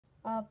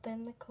up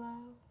in the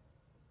clouds,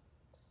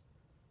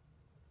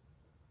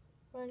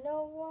 where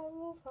no one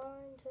will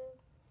find him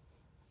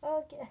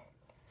again.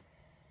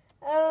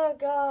 Oh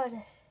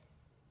God.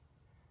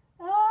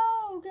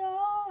 Oh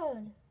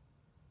God.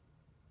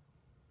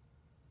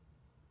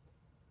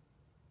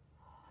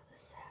 Oh, the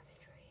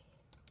savagery.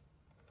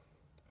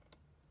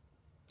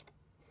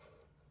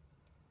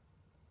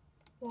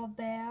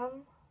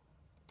 Wabam.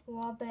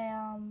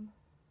 Wabam.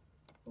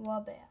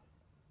 Wabam.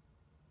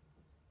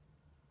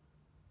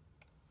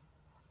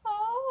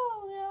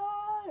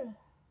 Oh God.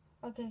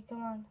 Okay,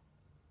 come on.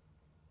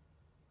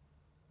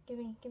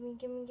 Gimme.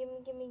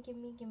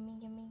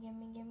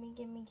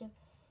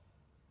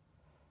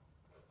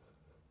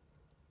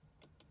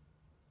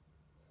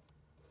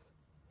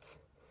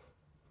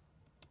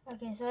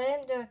 Okay, so I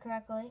didn't do it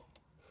correctly.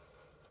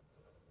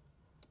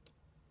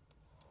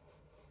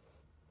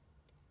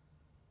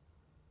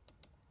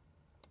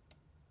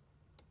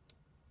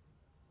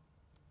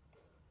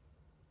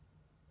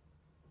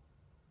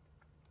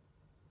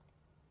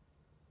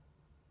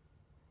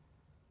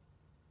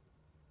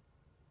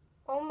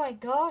 Oh my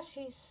gosh,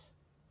 he's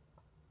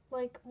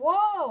like,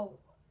 whoa!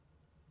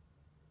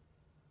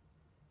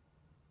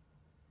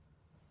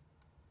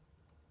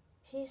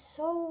 He's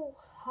so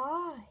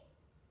high.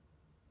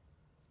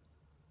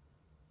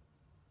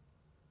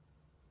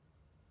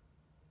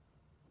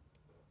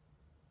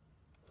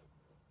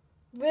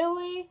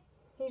 Really?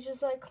 He's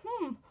just like,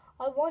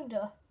 I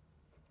wonder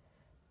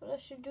what I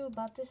should do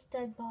about this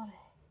dead body.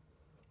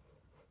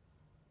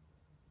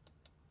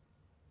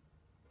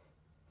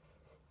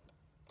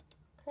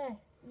 Okay,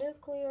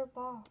 nuclear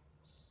bombs.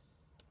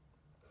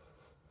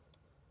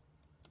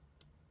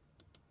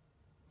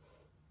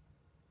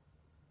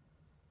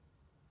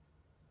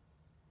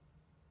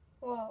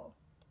 Whoa.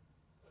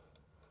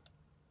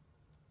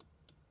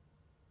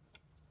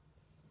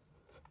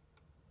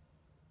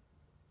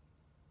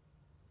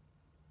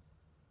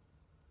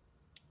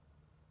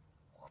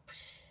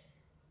 Whoopsh.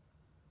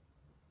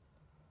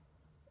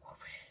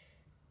 Whoopsh.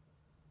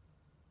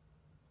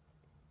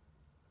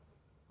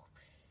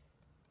 Whoopsh.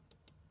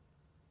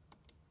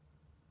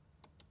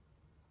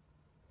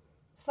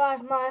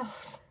 5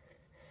 miles.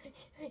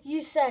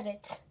 You said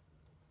it.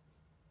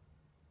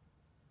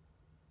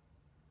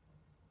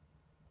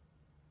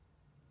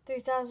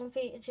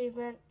 $3,000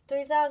 achievement.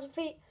 3,000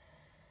 feet.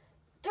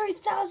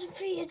 3,000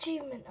 feet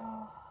achievement.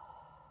 Oh.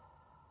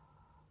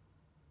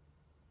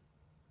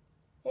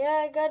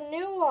 Yeah, I got a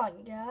new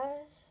one,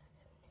 guys.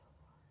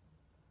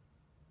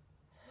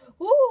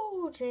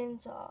 Woo!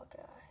 Chainsaw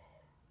guy.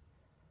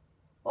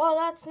 Well,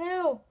 that's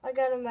new. I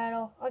got a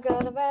medal.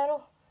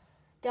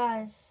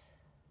 Guys,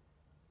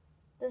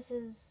 this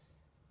is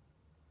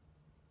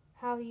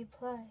how you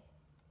play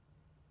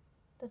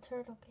the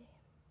turtle game.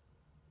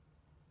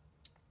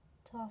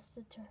 Toss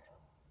the turtle.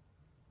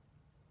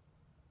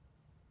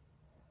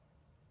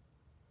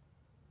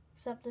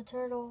 Except the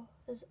turtle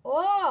is...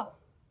 Whoa!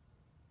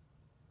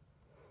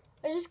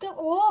 I just got...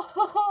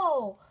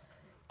 Whoa!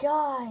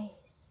 Guys.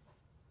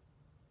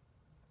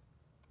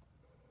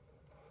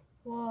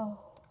 Whoa.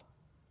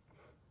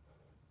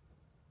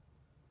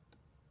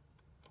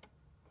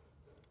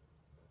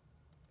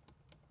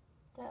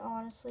 That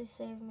honestly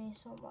saved me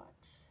so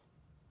much.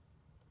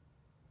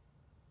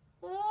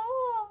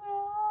 Oh,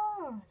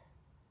 God.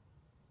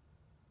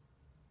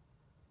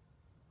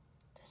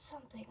 There's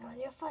something on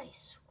your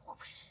face.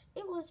 Whoosh.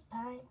 It was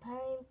pain.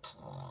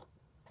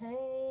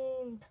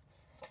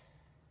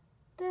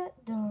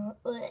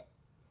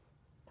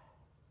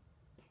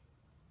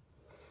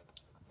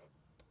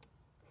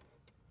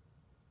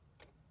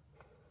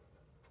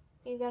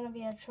 You gonna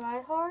be a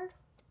tryhard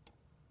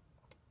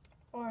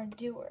or a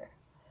doer?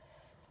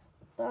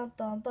 Bum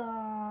bum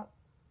bum.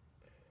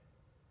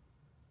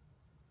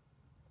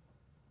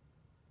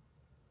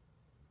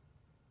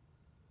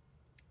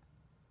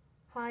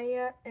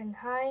 Higher and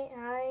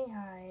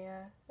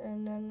higher.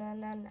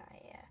 Na.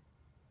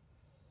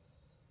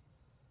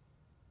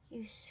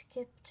 You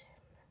skipped him.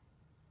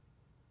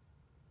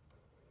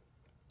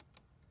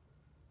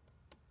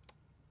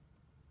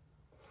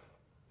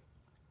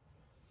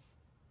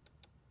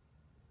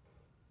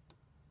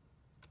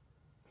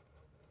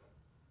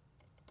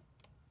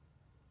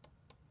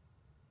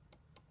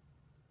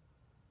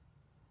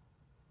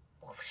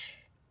 Whoosh.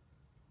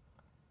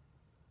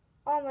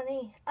 Oh, my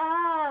knee.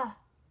 Ah!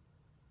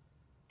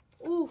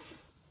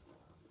 Oof.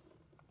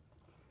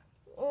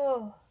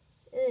 Oh.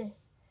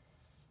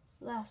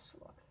 Last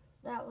one.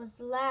 That was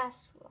the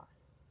last one.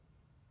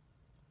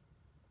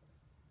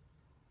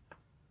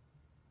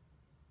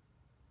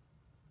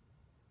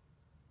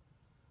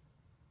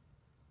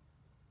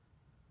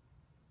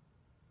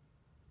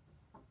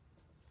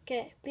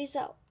 Okay, peace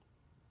out.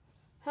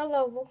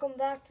 Hello, welcome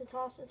back to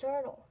Toss the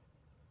Turtle.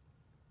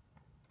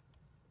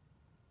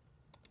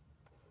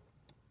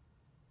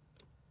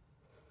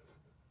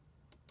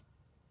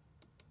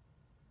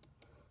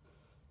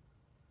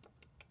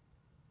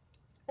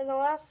 In the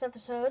last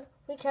episode,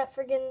 we kept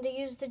forgetting to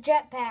use the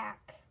jetpack.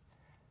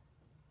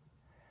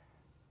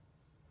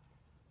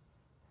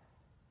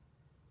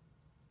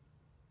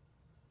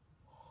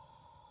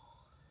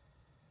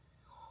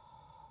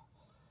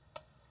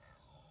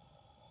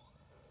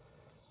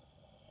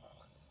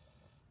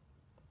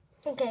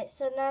 Okay,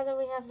 so now that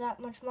we have that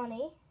much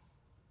money,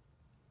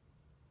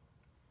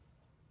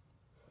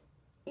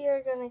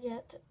 you're gonna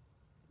get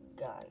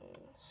guns.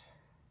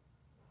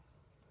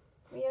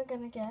 We are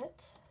gonna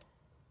get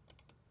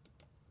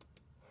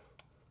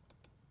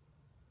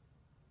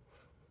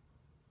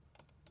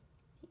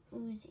the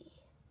Uzi.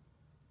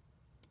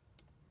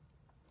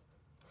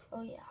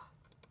 Oh yeah.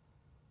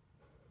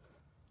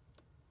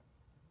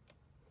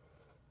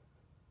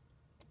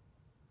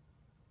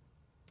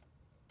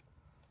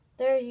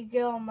 There you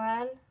go,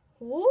 man.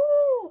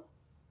 Woo!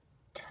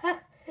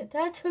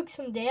 That took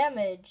some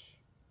damage.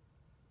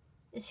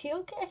 Is he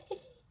okay?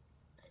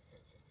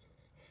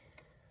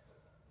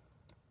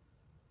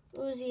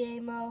 Uzi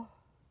ammo.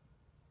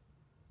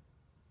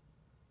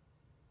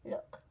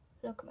 Look,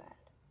 man.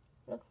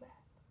 Look, man.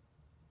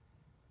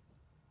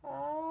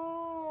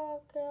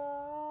 Oh,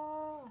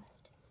 God.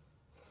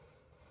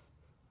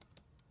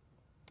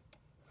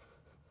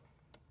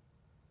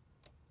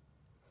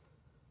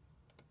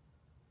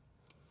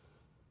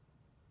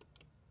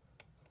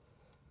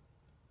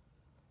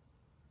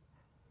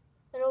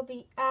 It'll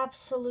be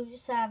absolute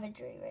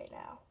savagery right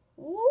now.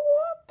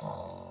 Whoop.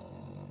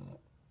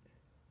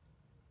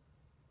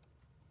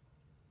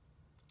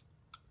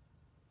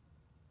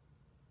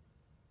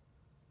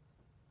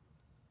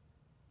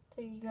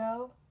 There you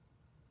go.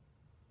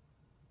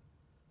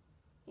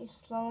 He's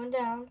slowing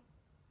down.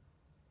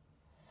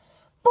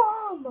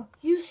 Bomb!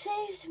 You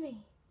saved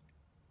me.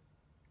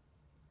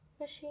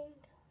 Machine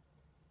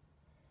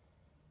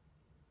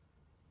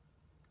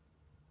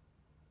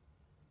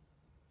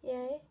gun.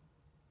 Yay.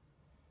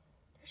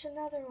 There's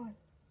another one.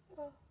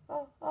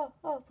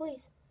 Oh,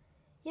 please.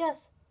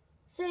 Yes.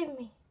 Save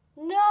me.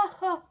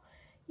 No!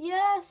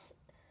 Yes!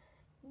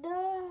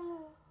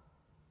 No!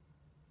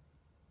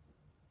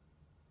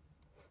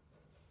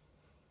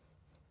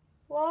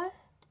 What?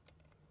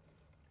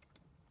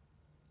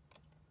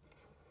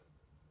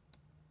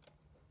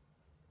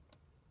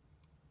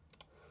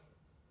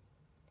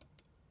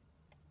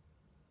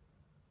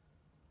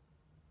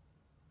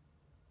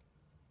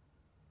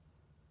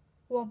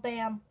 Well,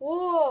 bam.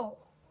 Whoa!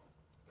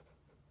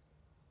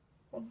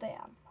 Well,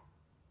 bam.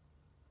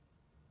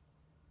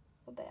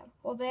 Well, bam.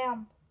 Well,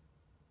 bam.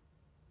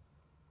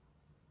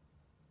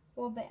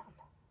 Well, bam.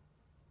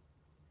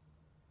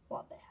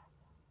 Well, bam.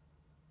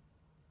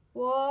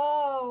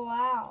 Whoa,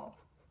 wow.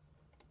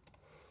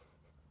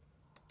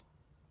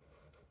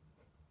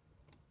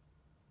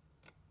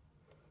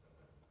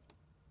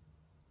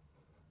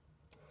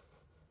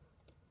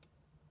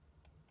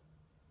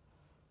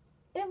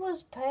 It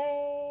was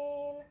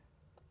pain.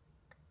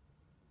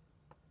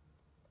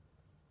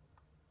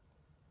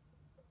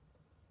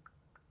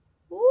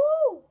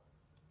 Woo!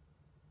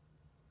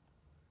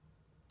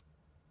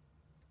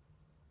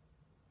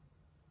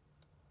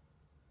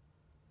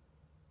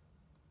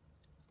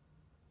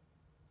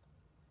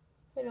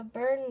 Hit a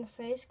bird in the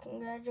face.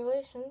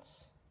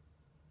 Congratulations.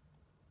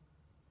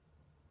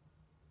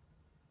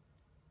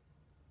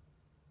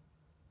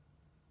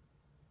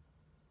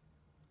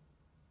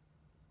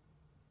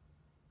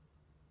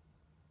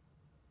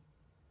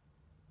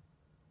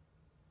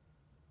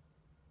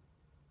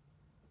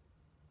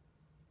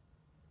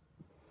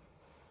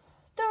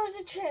 There was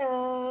a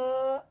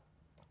chance.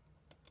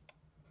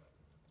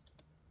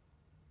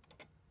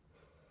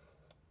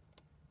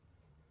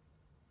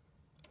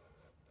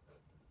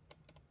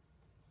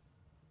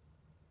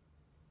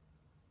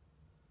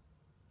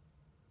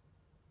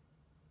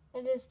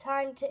 It is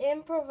time to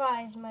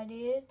improvise, my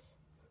dudes.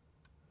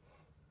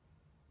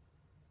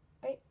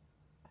 Wait.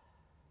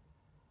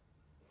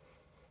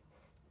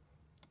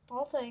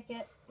 I'll take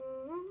it.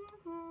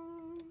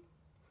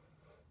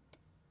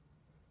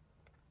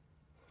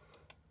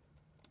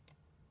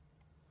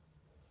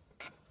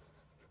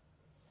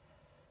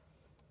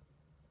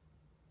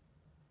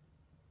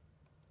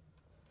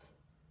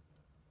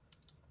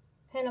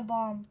 Hit a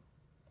bomb.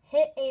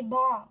 Hit a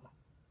bomb.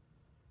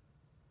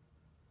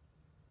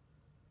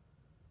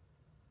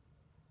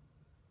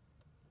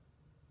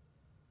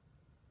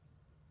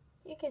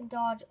 You can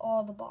dodge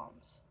all the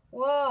bombs.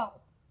 Whoa.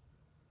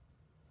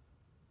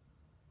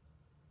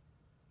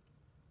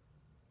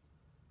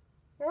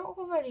 You're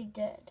already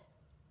dead.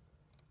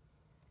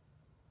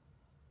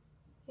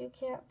 You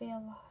can't be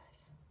alive.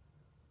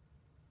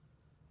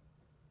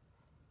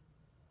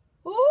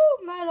 Ooh,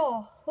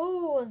 metal.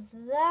 Who was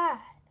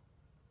that?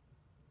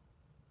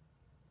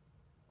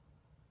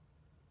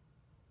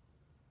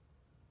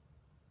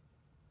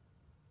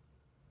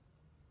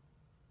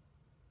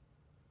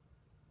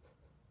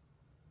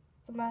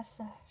 The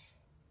mustache.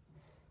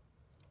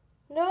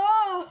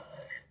 No!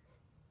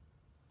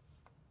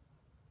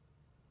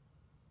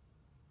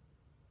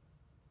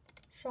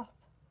 Shop.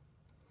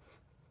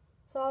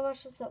 So how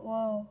much is it?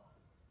 Whoa.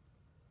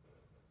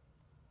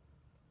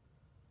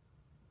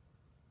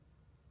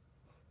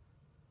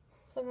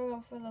 So we're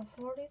going for the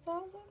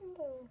 40,000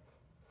 or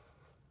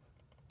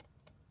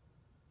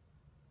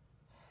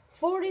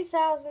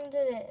 40,000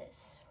 it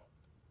is.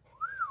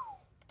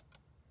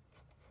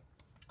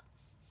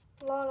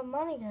 A lot of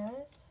money,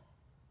 guys.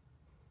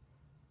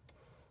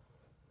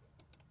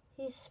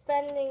 he's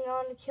spending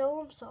on to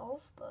kill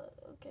himself, but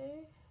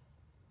okay.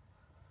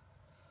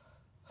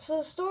 So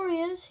the story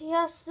is he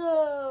has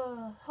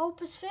to help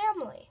his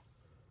family.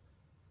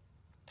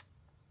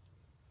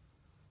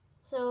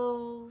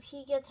 So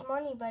he gets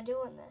money by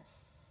doing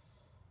this.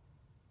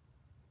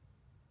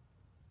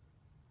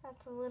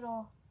 That's a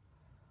little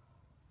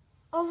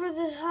over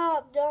the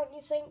top, don't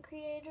you think,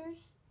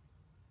 creators?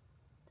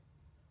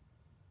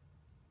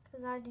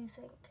 Because I do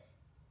think.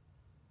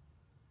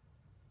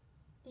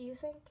 Do you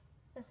think?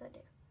 Yes, I do.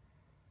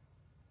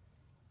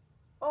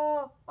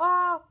 Oh,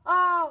 oh,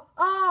 oh,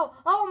 oh,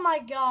 oh my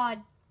God.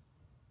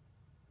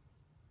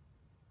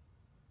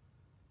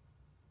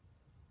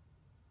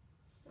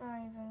 Not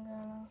even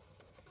gonna.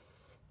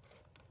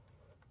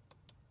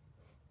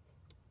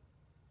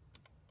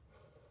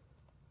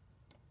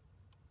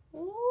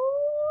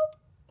 Whoop.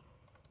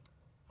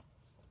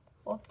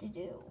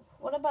 Whoop-de-doo.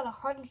 What about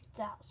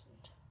 100,000?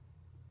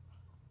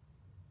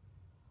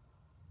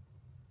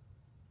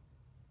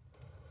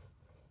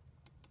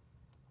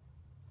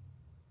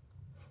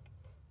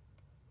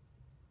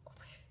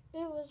 It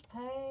was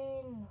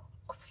pain.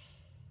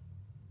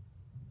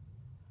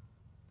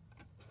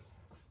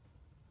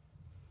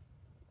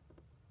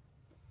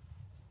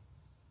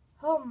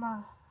 Oh my.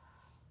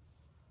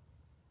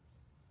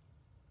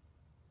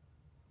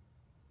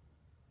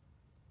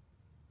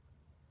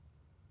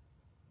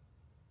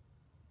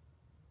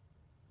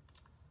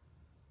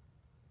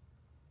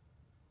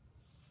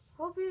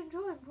 Hope you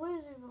enjoyed.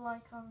 Please leave a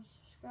like, comment,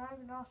 subscribe,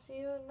 and I'll see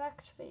you in the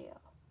next video.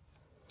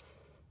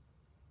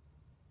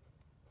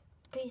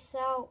 Peace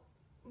out,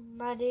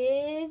 my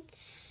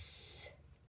dudes.